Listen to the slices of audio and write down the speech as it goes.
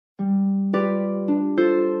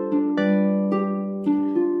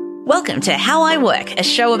Welcome to How I Work, a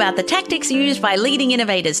show about the tactics used by leading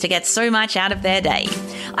innovators to get so much out of their day.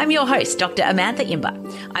 I'm your host, Dr. Amantha Imber.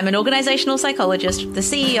 I'm an organizational psychologist, the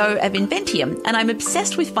CEO of Inventium, and I'm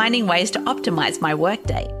obsessed with finding ways to optimize my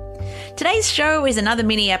workday. Today's show is another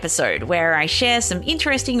mini episode where I share some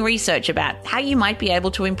interesting research about how you might be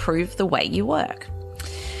able to improve the way you work.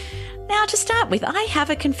 Now, to start with, I have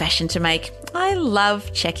a confession to make. I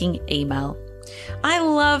love checking email. I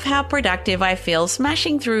love how productive I feel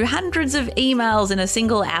smashing through hundreds of emails in a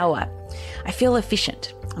single hour. I feel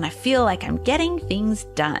efficient and I feel like I'm getting things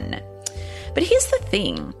done. But here's the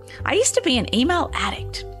thing. I used to be an email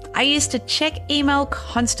addict. I used to check email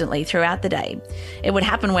constantly throughout the day. It would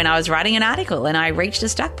happen when I was writing an article and I reached a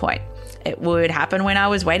stuck point. It would happen when I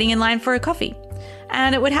was waiting in line for a coffee.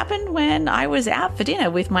 And it would happen when I was out for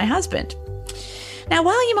dinner with my husband. Now,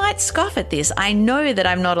 while you might scoff at this, I know that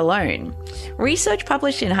I'm not alone. Research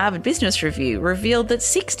published in Harvard Business Review revealed that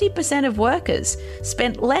 60% of workers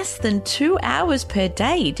spent less than 2 hours per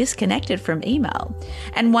day disconnected from email,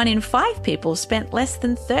 and 1 in 5 people spent less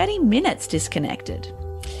than 30 minutes disconnected.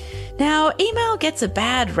 Now, email gets a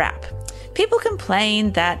bad rap. People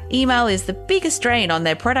complain that email is the biggest drain on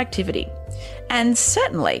their productivity, and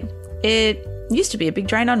certainly it used to be a big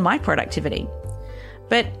drain on my productivity.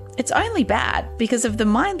 But it's only bad because of the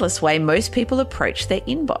mindless way most people approach their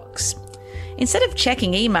inbox. Instead of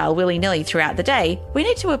checking email willy-nilly throughout the day, we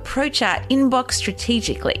need to approach our inbox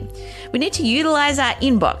strategically. We need to utilize our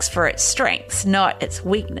inbox for its strengths, not its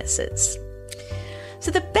weaknesses.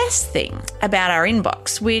 So the best thing about our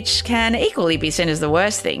inbox, which can equally be seen as the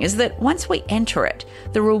worst thing, is that once we enter it,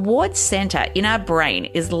 the reward center in our brain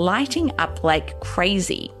is lighting up like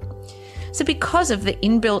crazy. So because of the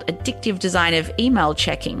inbuilt addictive design of email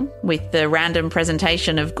checking, with the random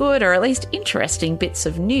presentation of good or at least interesting bits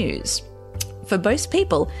of news, for most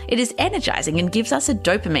people, it is energizing and gives us a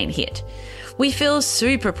dopamine hit. We feel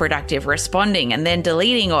super productive responding and then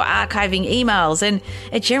deleting or archiving emails, and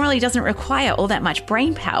it generally doesn't require all that much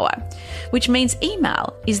brain power, which means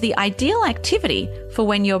email is the ideal activity for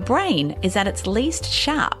when your brain is at its least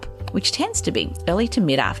sharp, which tends to be early to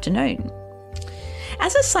mid-afternoon.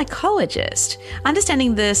 As a psychologist,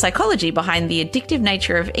 understanding the psychology behind the addictive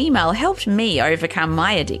nature of email helped me overcome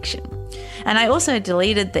my addiction. And I also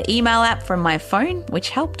deleted the email app from my phone, which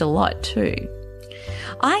helped a lot too.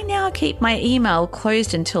 I now keep my email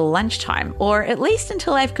closed until lunchtime, or at least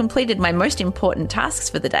until I've completed my most important tasks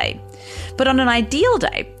for the day. But on an ideal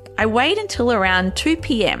day, I wait until around 2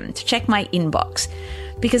 p.m. to check my inbox,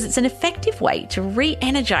 because it's an effective way to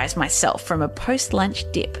re-energize myself from a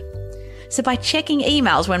post-lunch dip. So by checking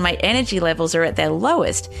emails when my energy levels are at their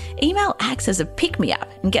lowest, email acts as a pick-me-up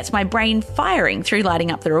and gets my brain firing through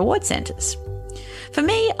lighting up the reward centers. For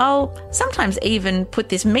me, I'll sometimes even put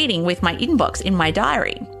this meeting with my inbox in my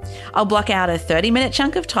diary. I'll block out a 30-minute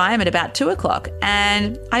chunk of time at about 2 o'clock,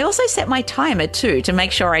 and I also set my timer too to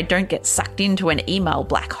make sure I don't get sucked into an email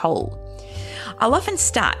black hole. I'll often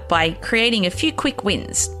start by creating a few quick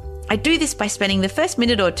wins. I do this by spending the first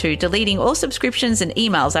minute or two deleting all subscriptions and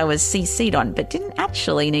emails I was CC'd on but didn't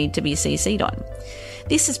actually need to be CC'd on.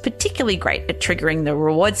 This is particularly great at triggering the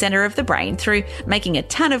reward center of the brain through making a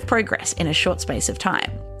ton of progress in a short space of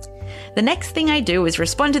time. The next thing I do is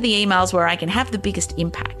respond to the emails where I can have the biggest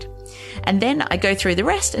impact. And then I go through the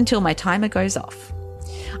rest until my timer goes off.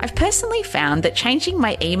 I've personally found that changing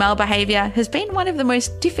my email behavior has been one of the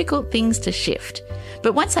most difficult things to shift.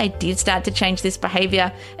 But once I did start to change this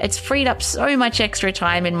behavior, it's freed up so much extra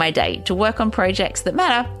time in my day to work on projects that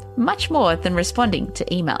matter much more than responding to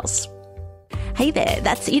emails. Hey there,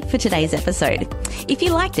 that's it for today's episode. If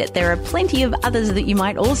you liked it, there are plenty of others that you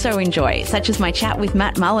might also enjoy, such as my chat with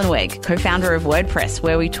Matt Mullenweg, co-founder of WordPress,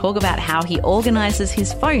 where we talk about how he organizes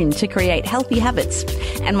his phone to create healthy habits,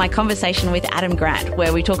 and my conversation with Adam Grant,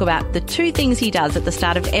 where we talk about the 2 things he does at the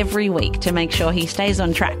start of every week to make sure he stays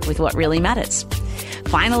on track with what really matters.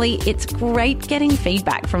 Finally, it's great getting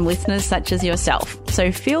feedback from listeners such as yourself.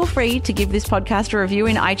 So feel free to give this podcast a review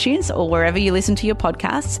in iTunes or wherever you listen to your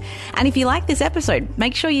podcasts. And if you like this episode,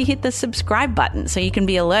 make sure you hit the subscribe button so you can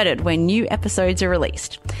be alerted when new episodes are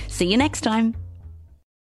released. See you next time.